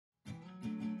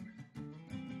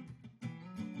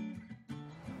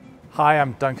Hi,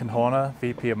 I'm Duncan Horner,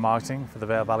 VP of Marketing for the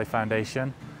Vail Valley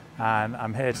Foundation, and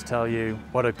I'm here to tell you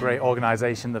what a great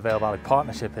organisation the Vail Valley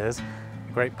Partnership is.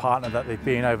 A great partner that they've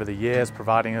been over the years,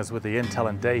 providing us with the intel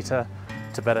and data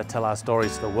to better tell our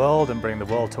stories to the world and bring the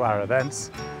world to our events.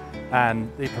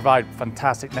 And they provide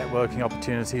fantastic networking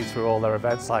opportunities through all their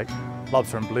events like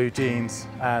Lobster and Blue Jeans,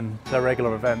 and their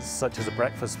regular events such as the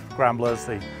Breakfast Scramblers,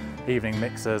 the Evening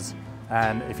Mixers.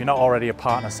 And if you're not already a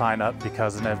partner, sign up,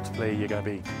 because inevitably you're going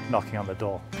to be knocking on the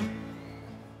door.